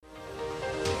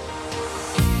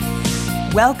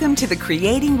Welcome to the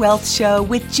Creating Wealth Show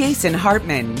with Jason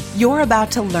Hartman. You're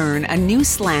about to learn a new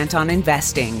slant on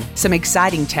investing, some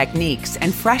exciting techniques,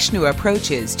 and fresh new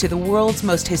approaches to the world's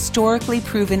most historically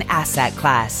proven asset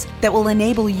class that will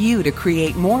enable you to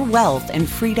create more wealth and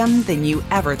freedom than you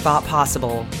ever thought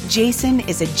possible. Jason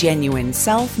is a genuine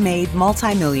self-made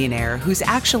multimillionaire who's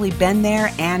actually been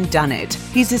there and done it.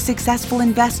 He's a successful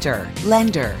investor,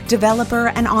 lender, developer,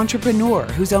 and entrepreneur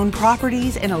who's owned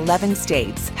properties in 11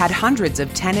 states, had hundreds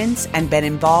of tenants, and been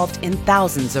involved in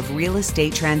thousands of real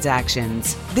estate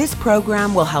transactions. This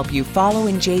program will help you follow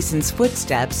in Jason's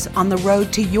footsteps on the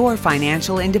road to your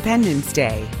financial independence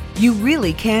day. You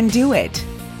really can do it.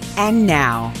 And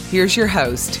now, here's your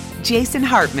host, Jason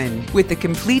Hartman, with the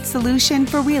complete solution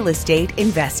for real estate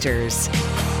investors.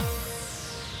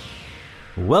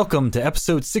 Welcome to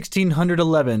episode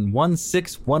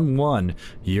 1611.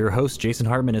 Your host, Jason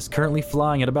Hartman, is currently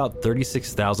flying at about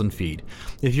 36,000 feet.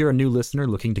 If you're a new listener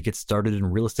looking to get started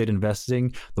in real estate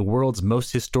investing, the world's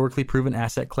most historically proven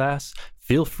asset class,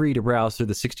 feel free to browse through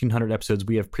the 1,600 episodes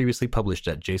we have previously published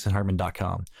at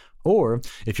jasonhartman.com. Or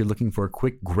if you're looking for a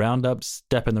quick ground-up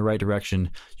step in the right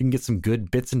direction, you can get some good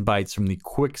bits and bytes from the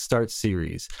Quick Start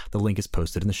series. The link is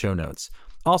posted in the show notes.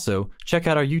 Also, check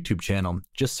out our YouTube channel.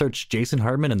 Just search Jason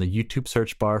Hartman in the YouTube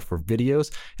search bar for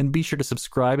videos, and be sure to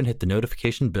subscribe and hit the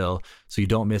notification bell so you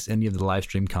don't miss any of the live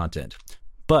stream content.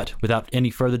 But without any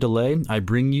further delay, I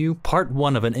bring you part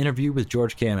one of an interview with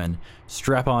George Gammon.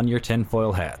 Strap on your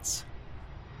tinfoil hats.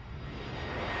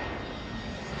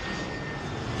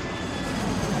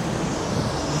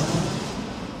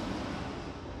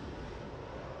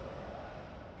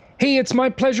 Hey, it's my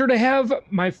pleasure to have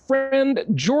my friend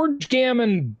George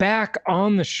Gammon back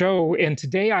on the show. And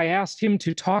today I asked him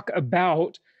to talk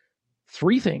about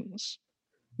three things.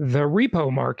 The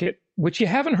repo market, which you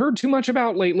haven't heard too much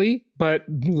about lately, but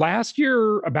last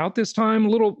year, about this time, a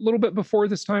little bit before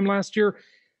this time last year,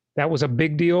 that was a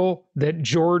big deal that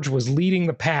George was leading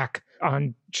the pack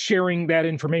on sharing that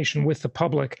information with the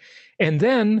public. And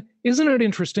then, isn't it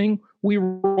interesting? We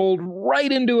rolled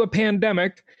right into a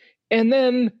pandemic, and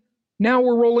then now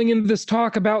we're rolling into this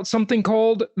talk about something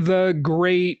called the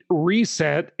Great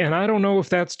Reset. And I don't know if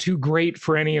that's too great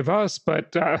for any of us,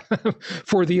 but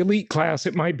for the elite class,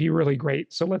 it might be really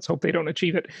great. So let's hope they don't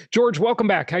achieve it. George, welcome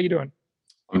back. How you doing?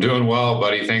 I'm doing well,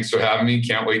 buddy. Thanks for having me.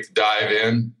 Can't wait to dive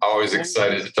in. Always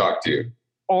excited to talk to you.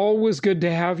 Always good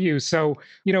to have you. So,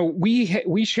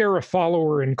 we share a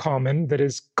follower in common that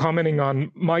is commenting on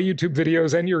my YouTube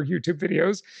videos and your YouTube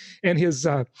videos. And his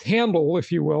handle, if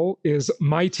you will, is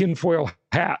my tinfoil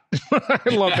hat. I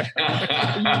love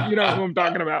that. You know who I'm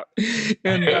talking about.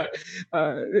 And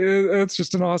it's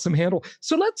just an awesome handle.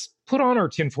 So let's put on our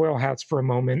tinfoil hats for a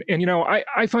moment. And,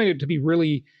 I find it to be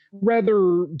really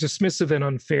rather dismissive and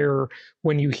unfair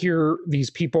when you hear these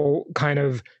people kind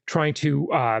of trying to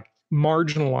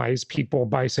marginalize people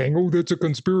by saying, oh, that's a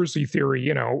conspiracy theory.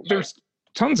 There's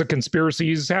tons of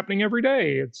conspiracies happening every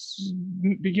day. It's,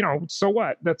 so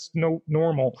what? That's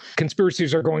normal.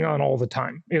 Conspiracies are going on all the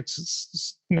time.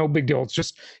 It's no big deal.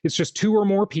 It's just two or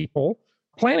more people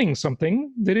planning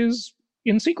something that is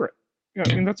in secret.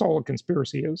 I mean, that's all a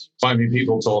conspiracy is.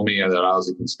 People told me that I was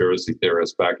a conspiracy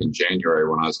theorist back in January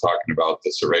when I was talking about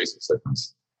the cerveza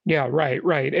sickness. Yeah,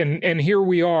 right. And here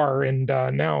we are. And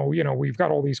now, we've got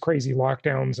all these crazy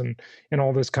lockdowns and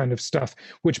all this kind of stuff,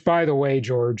 which, by the way,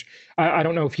 George, I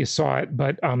don't know if you saw it,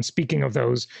 but speaking of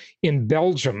those, in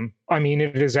Belgium, I mean,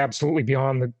 it is absolutely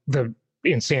beyond the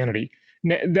insanity.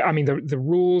 I mean, the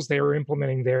rules they are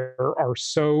implementing there are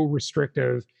so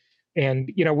restrictive.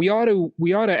 And, we ought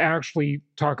to actually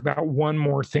talk about one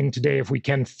more thing today, if we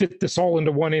can fit this all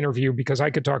into one interview, because I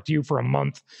could talk to you for a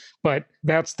month, but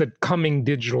that's the coming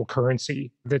digital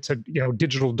currency. That's a,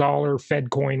 digital dollar, Fed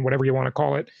coin, whatever you want to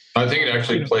call it. I think it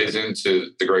actually plays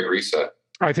into the Great Reset.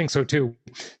 I think so too.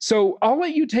 So I'll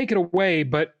let you take it away,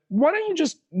 but why don't you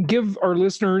just give our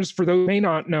listeners, for those who may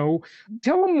not know,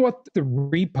 tell them what the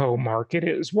repo market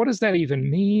is. What does that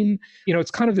even mean? It's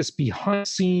kind of this behind the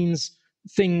scenes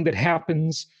thing that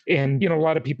happens, and a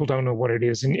lot of people don't know what it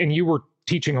is, and you were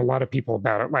teaching a lot of people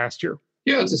about it last year.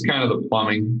 Yeah, it's just kind of the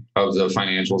plumbing of the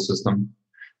financial system.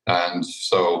 And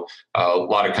so a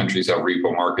lot of countries have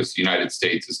repo markets. The United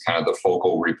States is kind of the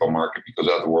focal repo market because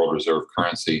of the world reserve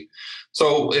currency.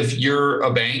 So if you're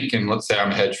a bank, and let's say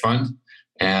I'm a hedge fund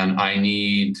and I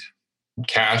need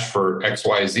cash for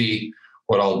XYZ,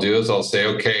 what I'll do is I'll say,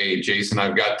 okay, Jason,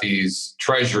 I've got these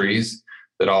treasuries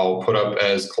that I'll put up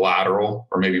as collateral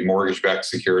or maybe mortgage-backed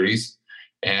securities,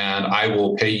 and I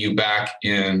will pay you back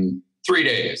in 3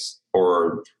 days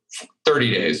or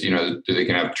 30 days. They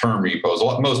can have term repos.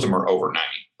 Most of them are over 90,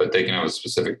 but they can have a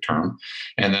specific term.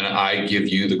 And then I give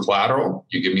you the collateral,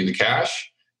 you give me the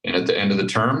cash. And at the end of the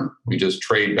term, we just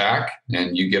trade back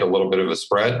and you get a little bit of a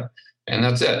spread. And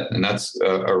that's it. And that's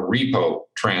a repo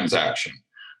transaction.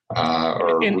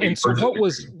 So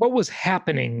what was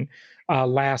happening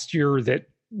last year that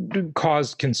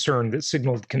caused concern, that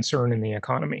signaled concern in the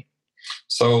economy?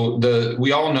 So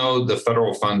we all know the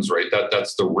federal funds rate,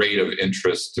 that's the rate of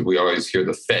interest we always hear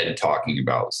the Fed talking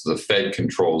about. So the Fed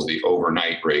controls the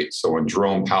overnight rate. So when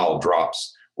Jerome Powell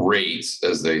drops rates,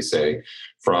 as they say,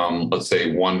 from, let's say,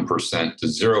 1% to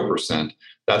 0%,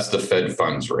 that's the Fed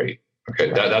funds rate.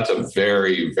 Okay, that's a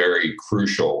very, very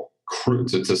crucial,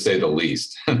 to say the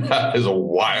least. That is a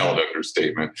wild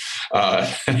understatement.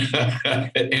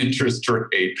 Interest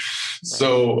rate.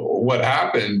 So what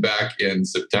happened back in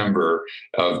September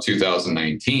of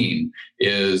 2019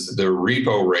 is the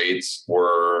repo rates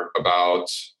were about,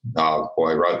 right off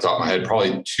the top of my head,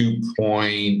 probably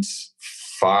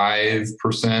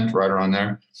 2.5%, right around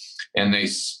there. And they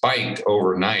spiked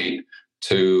overnight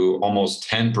to almost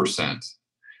 10%.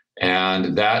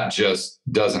 And that just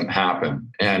doesn't happen.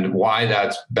 And why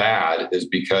that's bad is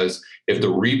because if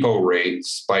the repo rate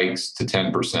spikes to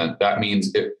 10%, that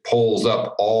means it pulls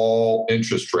up all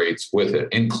interest rates with it,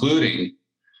 including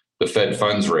the Fed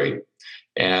funds rate.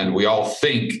 And we all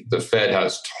think the Fed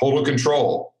has total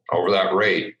control over that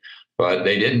rate, but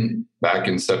they didn't back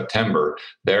in September.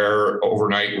 Their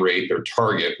overnight rate, their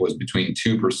target was between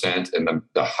 2%, and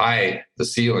the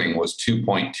ceiling was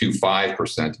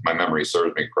 2.25%, if my memory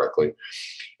serves me correctly.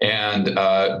 And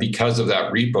because of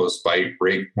that repo spike,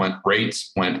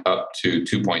 rates went up to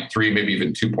 2.3, maybe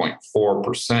even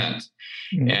 2.4%.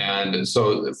 Mm-hmm. And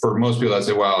so for most people, I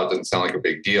say, wow, it doesn't sound like a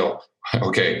big deal.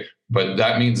 Okay, but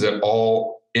that means that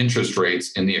all interest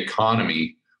rates in the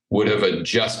economy would have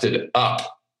adjusted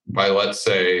up by, let's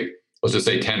just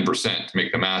say 10% to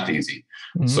make the math easy.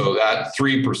 Mm-hmm. So that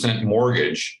 3%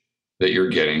 mortgage that you're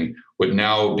getting would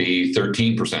now be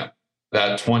 13%.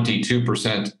 That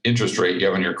 22% interest rate you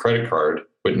have on your credit card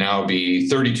would now be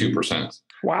 32%.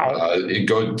 Wow.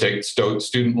 Go take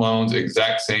student loans,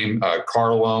 exact same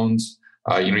car loans.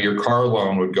 Your car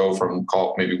loan would go from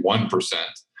maybe 1%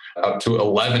 up to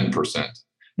 11%.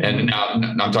 And now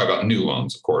I'm talking about new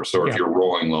loans, of course. So if you're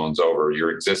rolling loans over, your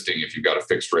existing, if you've got a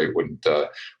fixed rate, wouldn't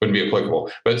be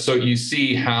applicable. But so you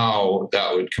see how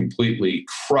that would completely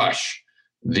crush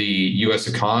the U.S.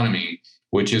 economy,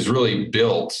 which is really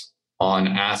built on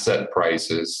asset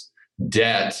prices,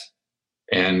 debt,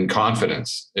 and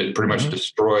confidence. It pretty much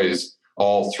destroys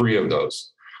all three of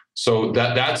those. So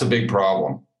that's a big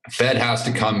problem. Fed has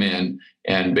to come in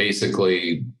and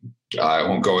basically, I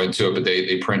won't go into it, but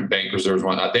they print bank reserves and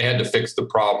whatnot. They had to fix the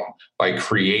problem by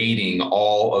creating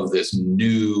all of this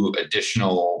new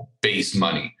additional base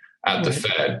money at the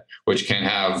Fed, which can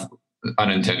have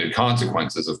unintended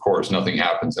consequences. Of course, nothing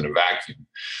happens in a vacuum.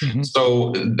 Mm-hmm.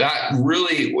 So that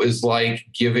really was like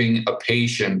giving a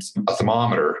patient a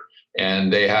thermometer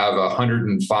and they have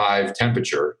 105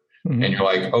 temperature. Mm-hmm. And you're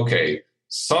like, okay,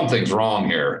 something's wrong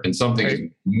here, and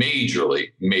something's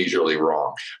majorly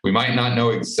wrong. We might not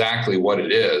know exactly what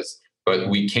it is, but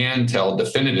we can tell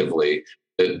definitively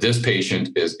that this patient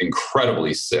is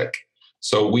incredibly sick.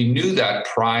 So we knew that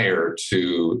prior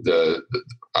to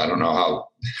I don't know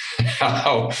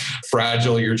how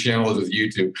fragile your channel is with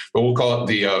YouTube, but we'll call it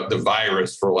the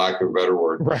virus, for lack of a better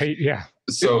word. Right. Yeah.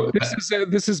 So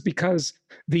this is because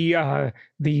the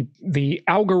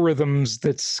algorithms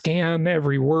that scan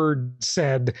every word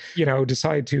said,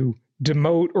 decide to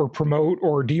demote or promote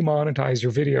or demonetize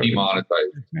your video.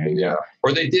 Yeah.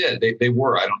 Or they did. They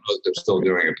were. I don't know if they're still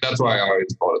doing it. But that's why I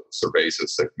always call it cerveza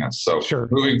sickness. So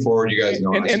moving forward, you guys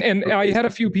know. And I had a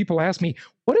few people ask me,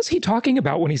 what is he talking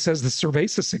about when he says the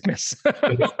cerveza sickness?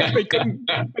 They couldn't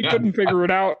figure it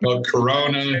out. Well,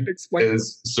 Corona is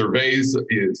cerveza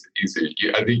is easy.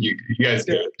 I think you guys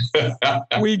get it.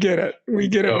 We get it. We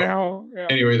get it now. Yeah.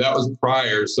 Anyway, that was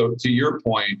prior. So to your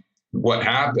point, what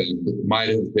happened might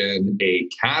have been a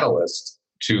catalyst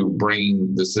to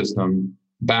bring the system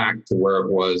back to where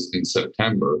it was in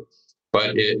September,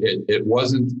 but it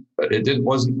wasn't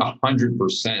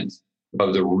 100%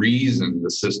 of the reason the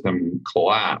system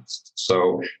collapsed.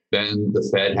 So then the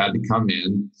Fed had to come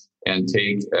in and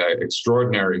take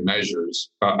extraordinary measures,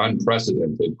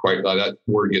 unprecedented. Quite that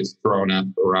word gets thrown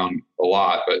around a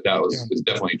lot, but that is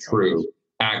definitely true,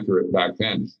 accurate back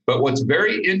then. But what's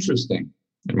very interesting,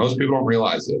 and most people don't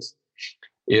realize this,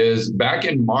 is back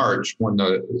in March when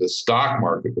the stock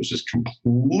market was just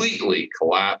completely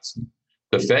collapsing,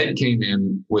 The Fed came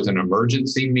in with an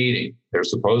emergency meeting. They're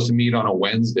supposed to meet on a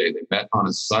Wednesday. They met on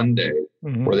a Sunday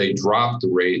where they dropped the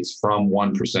rates from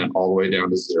 1% all the way down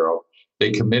to 0.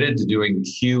 They committed to doing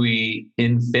QE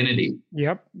infinity.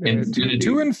 Yep. Infinity.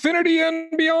 To infinity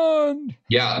and beyond.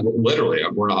 Yeah, literally.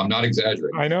 I'm not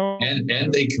exaggerating. I know.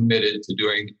 And they committed to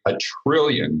doing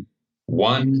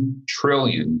 $1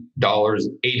 trillion a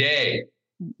day.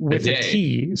 With a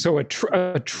T. So a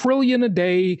trillion a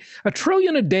day. A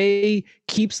trillion a day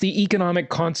keeps the economic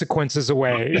consequences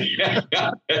away. You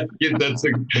got to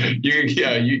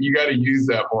use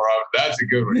that more often. That's a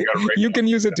good one. You can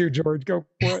use it too, George. Go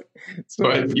for it. So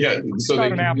they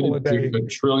an apple a day. $1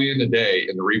 trillion a day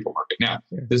in the repo market. Now,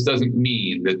 this doesn't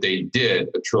mean that they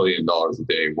did $1 trillion a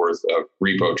day worth of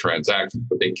repo transactions,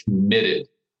 but they committed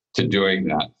to doing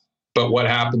that. But what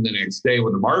happened the next day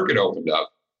when the market opened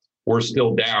up? We're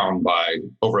still down by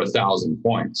over 1,000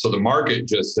 points. So the market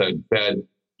just said, Fed,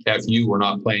 F you, we're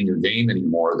not playing your game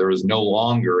anymore. There is no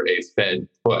longer a Fed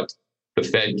put. The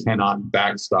Fed cannot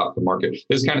backstop the market.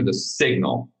 This is kind of the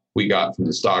signal we got from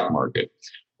the stock market.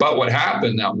 But what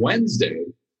happened that Wednesday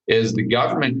is the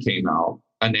government came out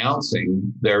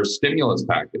announcing their stimulus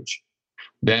package.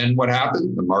 Then what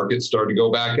happened? The market started to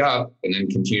go back up and then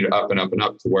continue to up and up and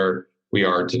up to where we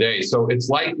are today. So it's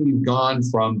like we've gone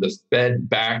from the Fed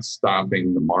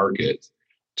backstopping the market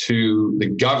to the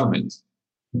government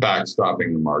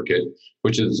backstopping the market,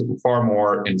 which is far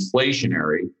more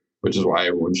inflationary, which is why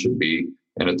everyone should be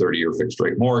in a 30-year fixed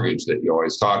rate mortgage that you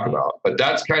always talk about. But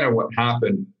that's kind of what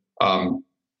happened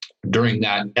during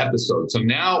that episode. So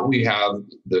now we have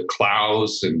the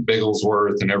Klaus and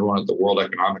Bigglesworth and everyone at the World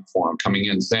Economic Forum coming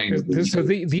in saying these are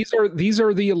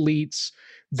the elites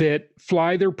that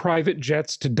fly their private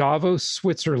jets to Davos,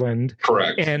 Switzerland,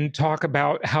 correct, and talk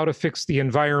about how to fix the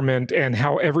environment and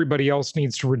how everybody else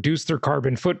needs to reduce their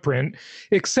carbon footprint,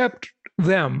 except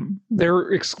them.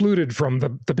 They're excluded from the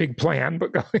big plan.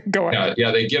 But go ahead.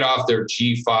 Yeah, they get off their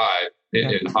G5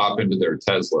 and hop into their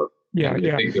Tesla. I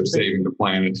think they're saving the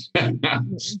planet.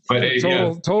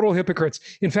 But total hypocrites.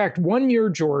 In fact, one year,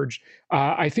 George,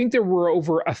 I think there were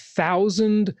over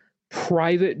 1,000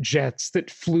 private jets that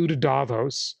flew to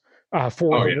Davos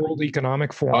for the World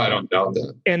Economic Forum. I don't doubt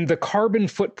that. And the carbon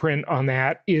footprint on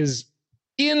that is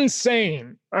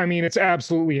insane. I mean, it's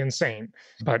absolutely insane.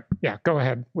 But go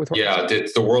ahead with what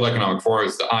it's the World Economic Forum,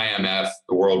 it's the IMF,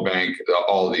 the World Bank,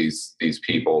 all these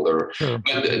people.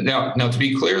 But now to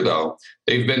be clear though,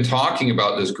 they've been talking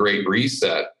about this Great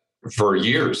Reset for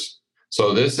years.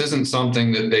 So this isn't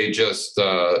something that they just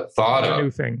thought of, new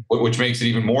thing, which makes it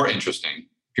even more interesting.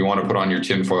 If you want to put on your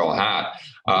tinfoil hat,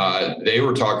 they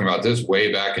were talking about this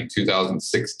way back in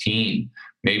 2016,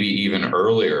 maybe even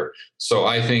earlier. So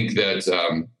I think that,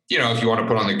 if you want to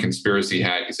put on the conspiracy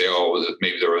hat, you say,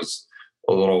 maybe there was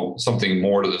a little something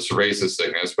more to the psoriasis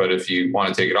sickness. But if you want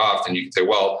to take it off, then you can say,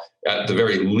 well, at the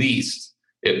very least,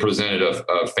 it presented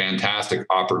a fantastic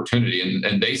opportunity.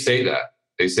 And they say that.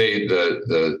 They say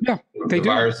the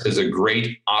virus is a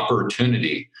great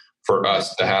opportunity for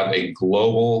us to have a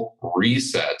global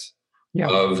reset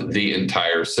of the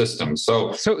entire system.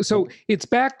 So it's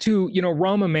back to,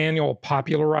 Rahm Emanuel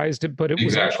popularized it, but it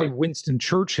was actually Winston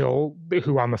Churchill,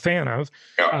 who I'm a fan of,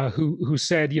 who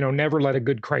said, never let a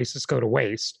good crisis go to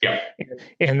waste. Yeah.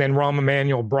 And then Rahm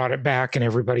Emanuel brought it back and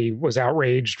everybody was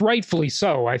outraged, rightfully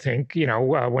so, I think,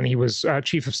 when he was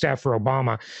chief of staff for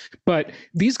Obama. But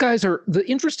these guys the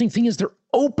interesting thing is they're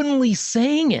openly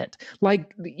saying it.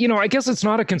 Like, I guess it's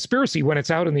not a conspiracy when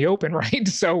it's out in the open, right?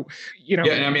 So, Yeah,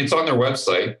 I mean, it's on their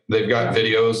website. They've got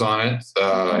videos on it.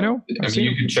 I know.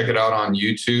 You can check it out on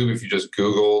YouTube if you just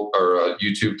Google or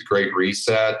YouTube The Great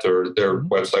Reset or their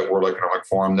website, World Economic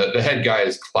Forum. The head guy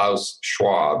is Klaus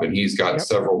Schwab, and he's got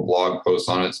several blog posts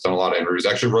on it. He's done a lot of interviews.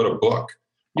 Actually wrote a book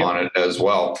on it as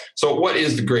well. So what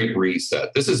is the Great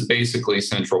Reset? This is basically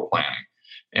central planning.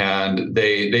 And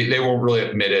they won't really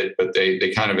admit it, but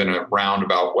they kind of in a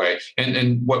roundabout way.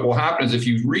 And what will happen is if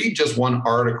you read just one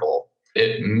article,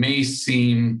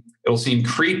 it'll seem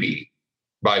creepy,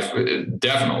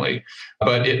 definitely,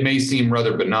 but it may seem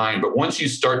rather benign. But once you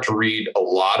start to read a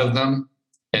lot of them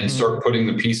and start putting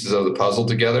the pieces of the puzzle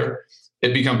together,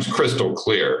 it becomes crystal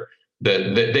clear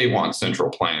that they want central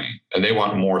planning and they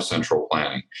want more central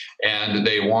planning. And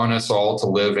they want us all to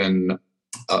live in,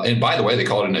 and by the way, they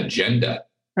call it an agenda.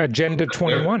 Agenda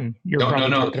 21.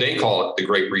 No. They call it the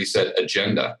Great Reset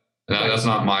Agenda. Now, that's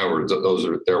not my words. Those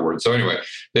are their words. So anyway,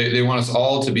 they want us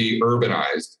all to be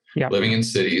urbanized, living in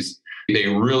cities. They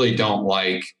really don't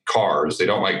like cars. They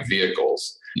don't like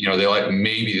vehicles. They like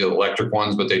maybe the electric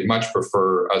ones, but they'd much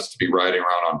prefer us to be riding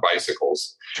around on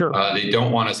bicycles. Sure. They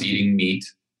don't want us eating meat.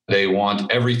 They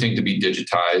want everything to be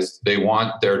digitized. They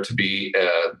want there to be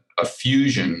a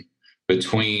fusion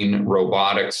between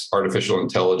robotics, artificial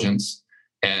intelligence,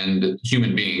 and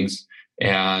human beings.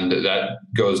 And that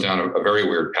goes down a very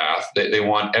weird path. They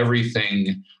want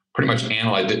everything pretty much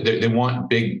analyzed. They want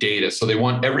big data. So they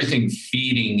want everything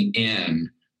feeding in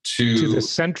to the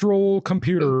central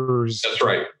computers. That's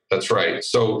right. That's right.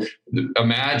 So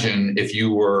imagine if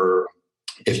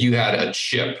you had a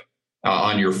chip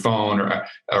on your phone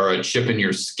or a chip in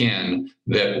your skin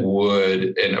that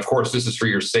would, and of course, this is for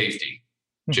your safety,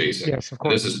 Jason. Yes, of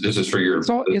course. This is for your.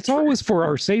 It's always for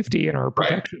our safety and our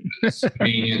protection. Right. It's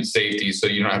convenient safety, so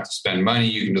you don't have to spend money.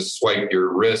 You can just swipe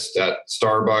your wrist at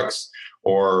Starbucks,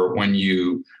 or when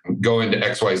you go into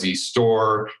XYZ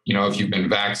store, if you've been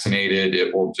vaccinated,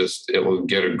 it will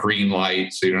get a green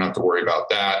light, so you don't have to worry about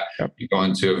that. Yep. You go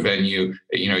into a venue,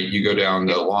 you go down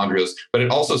the laundry list, but it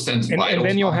also sends vitals. And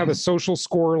then you'll have a social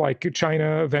score like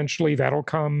China. Eventually, that'll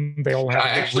come. They'll have.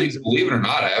 Actually, believe it or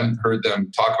not, I haven't heard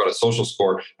them talk about a social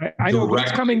score. I know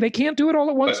it's coming. They can't do it all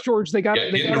at once, George. They got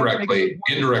indirectly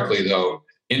though.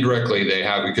 Indirectly, they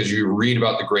have, because you read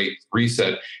about the Great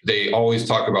Reset, they always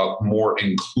talk about more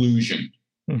inclusion.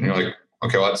 Mm-hmm. You're like,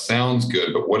 okay, well, that sounds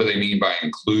good, but what do they mean by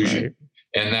inclusion?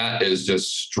 Right. And that is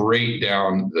just straight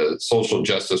down the social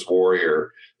justice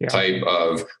warrior type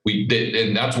of,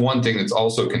 and that's one thing that's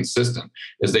also consistent,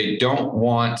 is they don't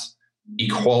want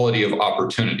equality of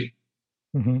opportunity.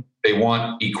 Mm-hmm. They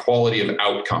want equality of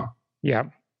outcome. Yeah.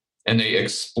 And they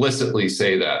explicitly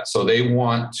say that. So they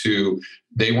want to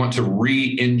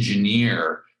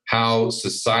re-engineer how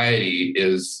society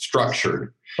is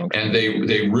structured. Okay. And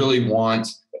they really want,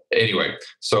 anyway,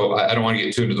 so I don't want to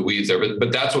get too into the weeds there,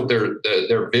 but that's what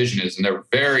their vision is. And they're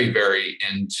very, very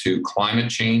into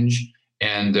climate change,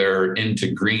 and they're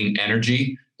into green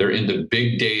energy. They're into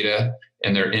big data,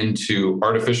 and they're into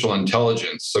artificial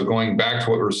intelligence. So going back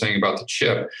to what we were saying about the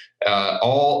chip,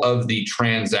 all of the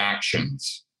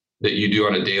transactions that you do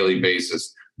on a daily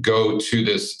basis go to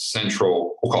this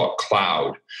central, we'll call it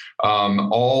cloud.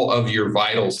 All of your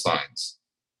vital signs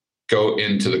go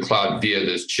into the cloud via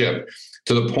this chip,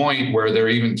 to the point where they're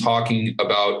even talking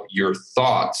about your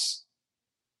thoughts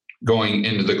going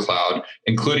into the cloud,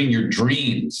 including your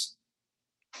dreams.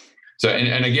 So,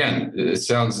 and again, it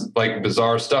sounds like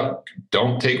bizarre stuff.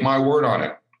 Don't take my word on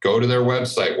it. Go to their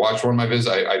website, watch one of my videos.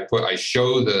 I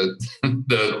show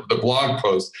the blog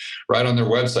post right on their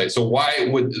website. So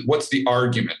what's the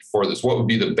argument for this? What would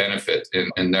be the benefit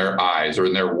in their eyes, or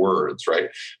in their words, right?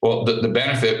 Well, the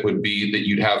benefit would be that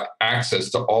you'd have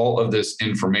access to all of this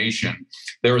information.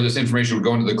 This information would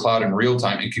go into the cloud in real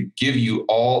time and could give you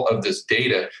all of this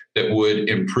data that would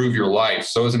improve your life.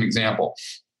 So as an example,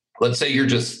 let's say you're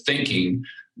just thinking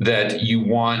that you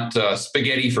want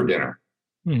spaghetti for dinner.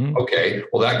 Mm-hmm. Okay,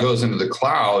 well, that goes into the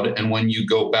cloud. And when you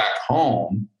go back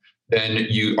home, then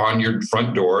on your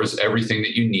front door is everything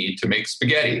that you need to make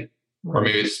spaghetti. Right. Or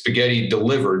maybe it's spaghetti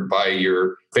delivered by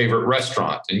your favorite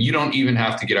restaurant. And you don't even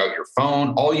have to get out your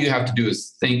phone. All you have to do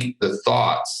is think the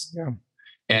thoughts. Yeah.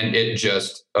 And it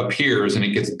just appears, and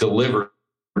it gets delivered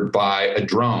by a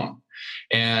drone.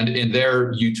 And in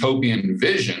their utopian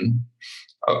vision,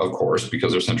 of course,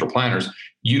 because they're central planners,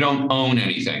 you don't own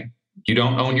anything. You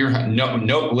don't own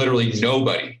literally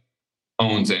nobody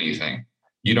owns anything.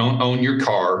 You don't own your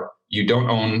car. You don't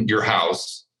own your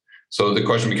house. So the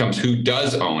question becomes, who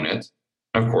does own it?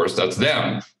 Of course, that's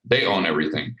them. They own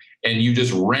everything. And you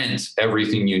just rent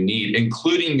everything you need,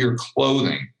 including your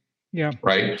clothing. Yeah.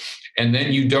 Right. And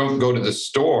then you don't go to the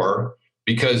store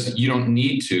because you don't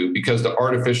need to, because the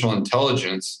artificial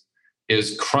intelligence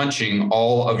is crunching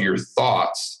all of your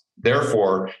thoughts.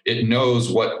 Therefore, it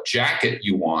knows what jacket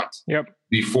you want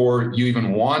before you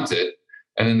even want it.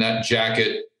 And then that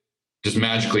jacket just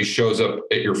magically shows up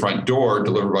at your front door,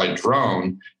 delivered by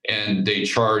drone, and they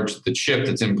charge the chip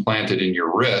that's implanted in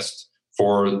your wrist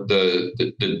for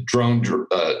the drone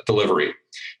delivery.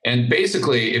 And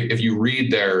basically, if you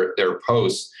read their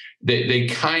posts, they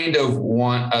kind of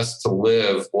want us to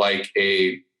live like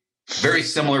very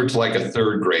similar to like a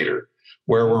third grader,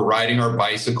 where we're riding our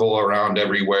bicycle around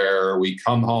everywhere. We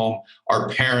come home, our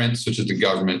parents, which is the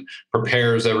government,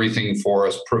 prepares everything for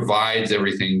us, provides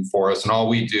everything for us. And all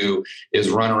we do is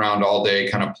run around all day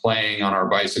kind of playing on our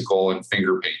bicycle and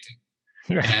finger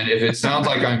painting. And if it sounds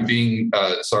like I'm being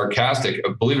sarcastic,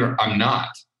 believe it or not, I'm not.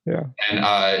 Yeah. And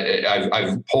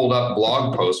I've pulled up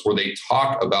blog posts where they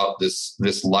talk about this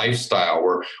lifestyle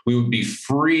where we would be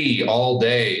free all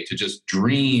day to just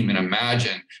dream and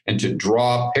imagine and to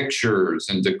draw pictures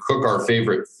and to cook our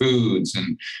favorite foods.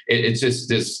 And it's just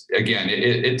this, again,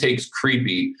 it takes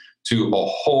creepy to a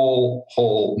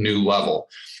whole new level.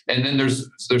 And then there's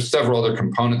several other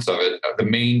components of it. The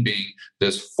main being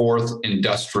this fourth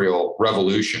industrial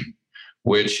revolution,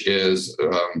 which is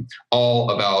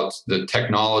all about the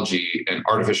technology and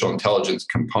artificial intelligence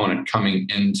component coming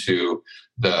into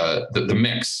the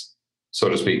mix, so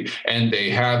to speak. And they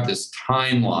have this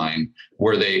timeline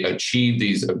where they achieve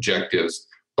these objectives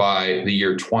by the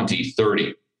year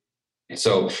 2030.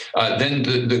 So then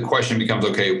the question becomes,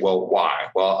 okay, well, why?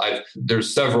 Well,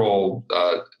 there's several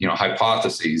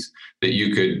hypotheses that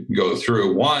you could go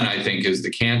through. One, I think, is the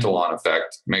Cantillon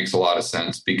effect. Makes a lot of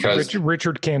sense because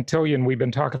Richard Cantillon, we've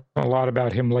been talking a lot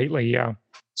about him lately. Yeah.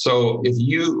 So if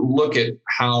you look at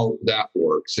how that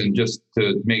works, and just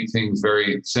to make things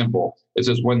very simple, it's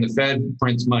just when the Fed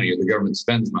prints money or the government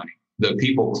spends money, the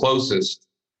people closest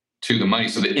to the money,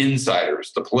 so the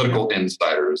insiders, the political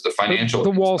insiders, the financial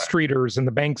the Wall Streeters and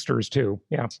the banksters too.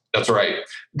 Yeah, that's right.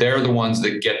 They're the ones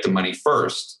that get the money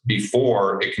first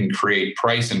before it can create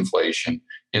price inflation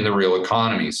in the real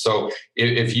economy. So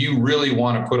if you really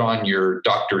want to put on your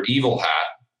Dr. Evil hat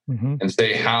and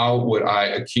say, how would I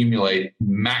accumulate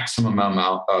maximum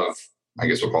amount of, I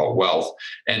guess we'll call it wealth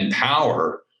and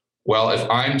power? Well, if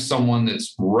I'm someone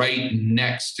that's right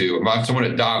next to, if I'm someone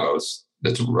at Davos,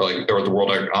 that's like, or the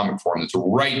World Economic Forum, that's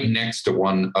right next to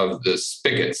one of the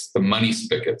spigots, the money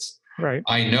spigots. Right.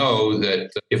 I know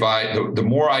that if the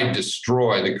more I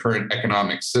destroy the current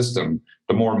economic system,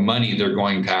 the more money they're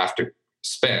going to have to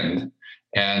spend.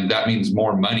 And that means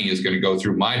more money is going to go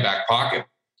through my back pocket.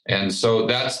 And so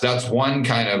that's one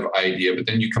kind of idea. But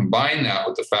then you combine that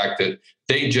with the fact that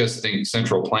they just think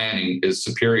central planning is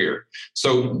superior.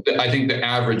 So I think the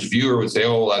average viewer would say,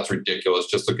 oh, that's ridiculous.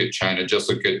 Just look at China. Just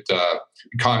look at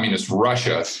communist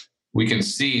Russia. We can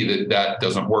see that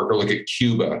doesn't work. Or look at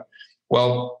Cuba.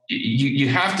 Well, you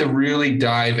have to really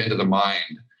dive into the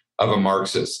mind of a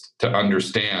Marxist to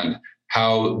understand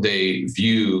how they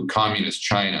view communist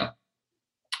China.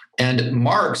 And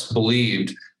Marx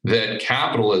believed that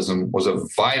capitalism was a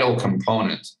vital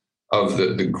component of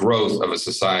the growth of a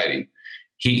society.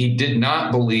 He did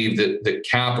not believe that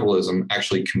capitalism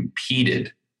actually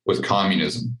competed with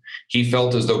communism. He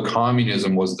felt as though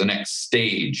communism was the next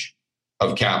stage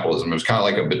of capitalism. It was kind of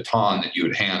like a baton that you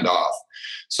would hand off.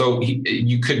 So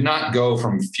you could not go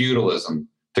from feudalism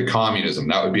to communism.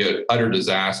 That would be an utter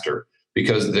disaster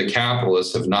because the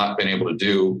capitalists have not been able to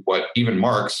do what even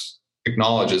Marx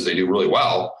acknowledges they do really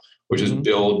well, which is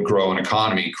build, grow an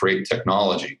economy, create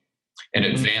technology, and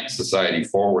advance society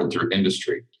forward through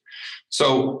industry.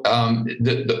 So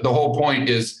the whole point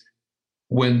is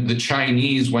when the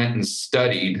Chinese went and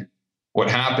studied what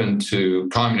happened to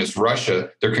communist Russia,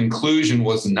 their conclusion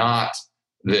was not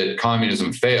that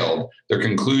communism failed. Their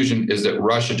conclusion is that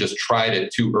Russia just tried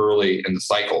it too early in the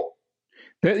cycle.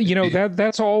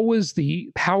 That's always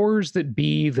the powers that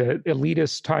be, the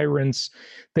elitist tyrants.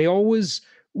 They always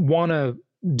want to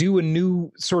do a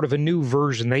new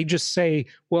version. They just say,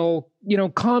 well,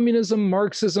 communism,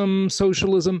 Marxism,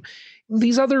 socialism,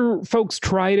 these other folks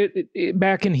tried it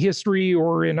back in history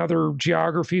or in other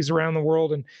geographies around the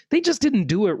world, and they just didn't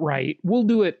do it right. We'll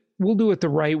do it the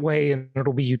right way, and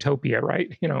it'll be utopia,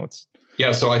 right?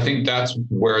 So I think that's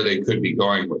where they could be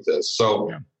going with this.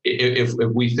 So if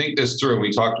we think this through,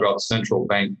 we talked about central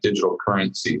bank digital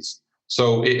currencies.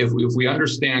 So if we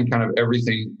understand kind of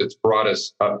everything that's brought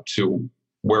us up to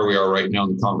where we are right now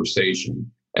in the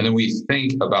conversation, and then we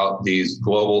think about these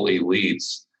global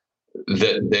elites,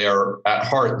 that they're at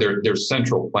heart, they're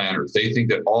central planners. They think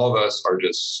that all of us are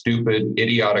just stupid,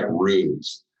 idiotic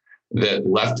ruse that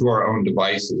left to our own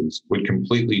devices would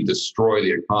completely destroy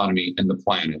the economy and the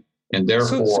planet. And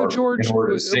therefore, so George, in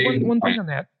order to save one thing on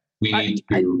that, we need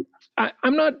to...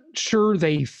 I'm not sure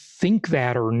they think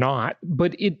that or not,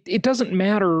 but it doesn't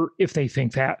matter if they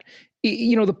think that.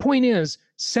 The point is,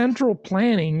 central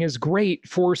planning is great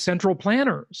for central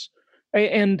planners.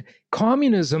 And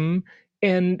communism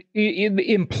and it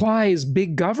implies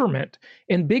big government,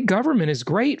 and big government is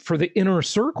great for the inner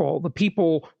circle, the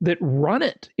people that run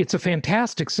it. It's a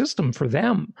fantastic system for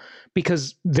them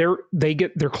because they're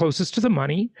closest to the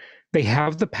money, they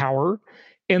have the power,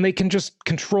 and they can just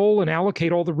control and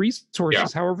allocate all the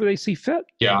resources however they see fit.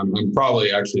 Yeah, I'm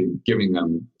probably actually giving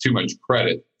them too much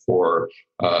credit for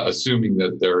assuming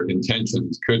that their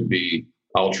intentions could be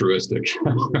altruistic.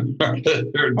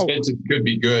 Their intentions could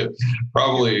be good.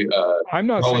 Probably. I'm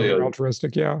not saying they're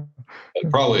altruistic. Yeah.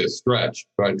 Probably a stretch,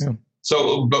 but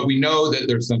but we know that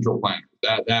they're central planners.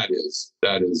 That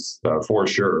is for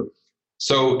sure.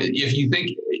 So if you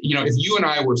think, if you and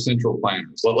I were central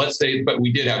planners, let's say, but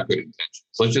we did have good intentions.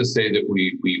 Let's just say that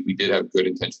we did have good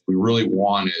intentions. We really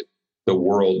wanted the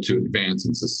world to advance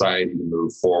and society to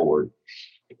move forward.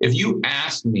 If you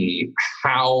ask me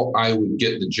how I would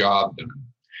get the job done,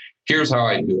 here's how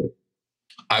I do it.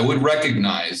 I would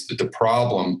recognize that the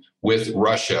problem with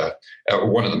Russia, or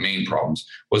one of the main problems,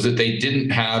 was that they didn't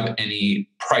have any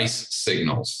price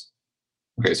signals.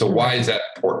 Okay, so why is that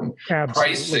important? Absolutely.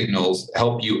 Price signals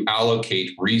help you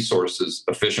allocate resources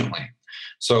efficiently.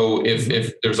 So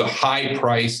if there's a high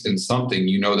price in something,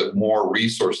 you know that more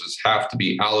resources have to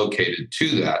be allocated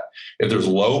to that. If there's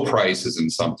low prices in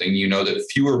something, you know that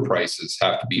fewer prices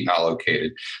have to be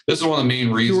allocated. This is one of the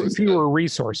main reasons. Fewer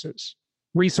resources.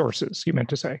 Resources, you meant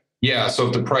to say. Yeah. So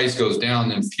if the price goes down,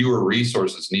 then fewer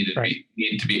resources need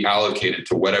to be allocated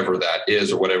to whatever that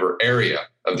is, or whatever area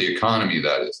of the economy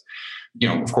that is.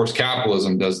 Of course,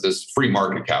 capitalism does this, free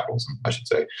market capitalism, I should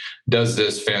say, does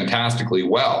this fantastically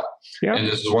well. Yep. And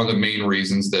this is one of the main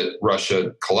reasons that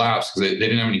Russia collapsed, because they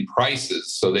didn't have any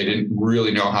prices, so they didn't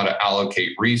really know how to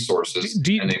allocate resources.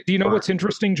 Do you know what's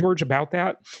interesting, George, about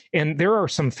that? And there are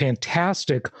some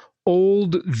fantastic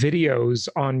old videos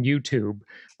on YouTube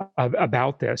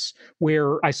about this,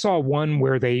 where I saw one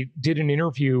where they did an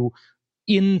interview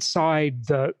inside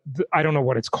the I don't know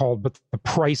what it's called, but the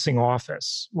pricing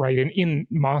office, right, in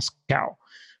Moscow,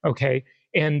 okay?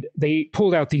 And they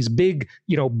pulled out these big,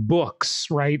 books,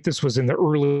 right? This was in the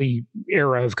early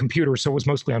era of computers, so it was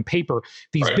mostly on paper.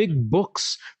 These big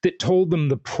books that told them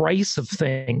the price of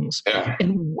things,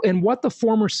 and what the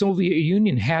former Soviet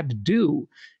Union had to do,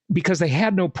 because they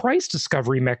had no price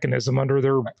discovery mechanism under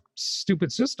their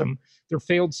stupid system, their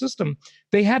failed system.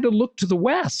 They had to look to the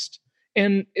West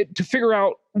and to figure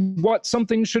out what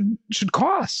something should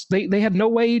cost. They had no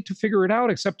way to figure it out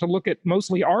except to look at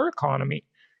mostly our economy.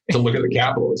 To look at the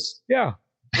capitalists. Yeah.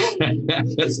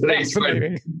 They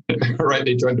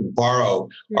tried to borrow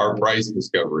our price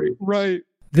discovery. Right.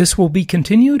 This will be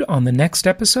continued on the next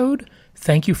episode.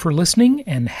 Thank you for listening,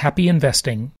 and happy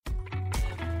investing.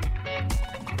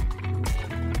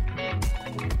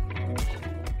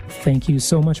 Thank you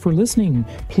so much for listening.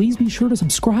 Please be sure to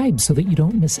subscribe so that you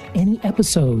don't miss any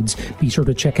episodes. Be sure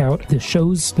to check out the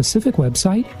show's specific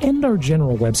website and our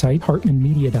general website,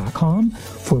 hartmanmedia.com,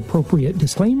 for appropriate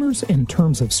disclaimers and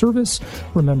terms of service.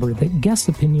 Remember that guest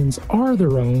opinions are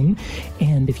their own,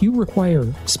 and if you require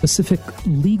specific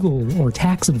legal or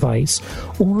tax advice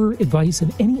or advice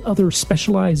in any other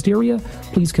specialized area,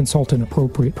 please consult an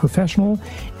appropriate professional.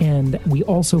 And we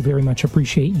also very much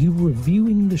appreciate you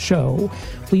reviewing the show.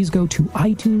 Please go to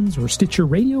iTunes or Stitcher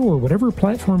Radio or whatever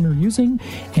platform you're using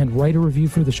and write a review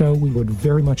for the show. We would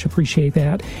very much appreciate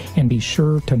that. And be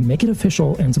sure to make it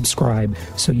official and subscribe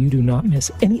so you do not miss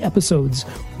any episodes.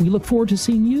 We look forward to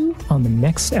seeing you on the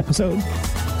next episode.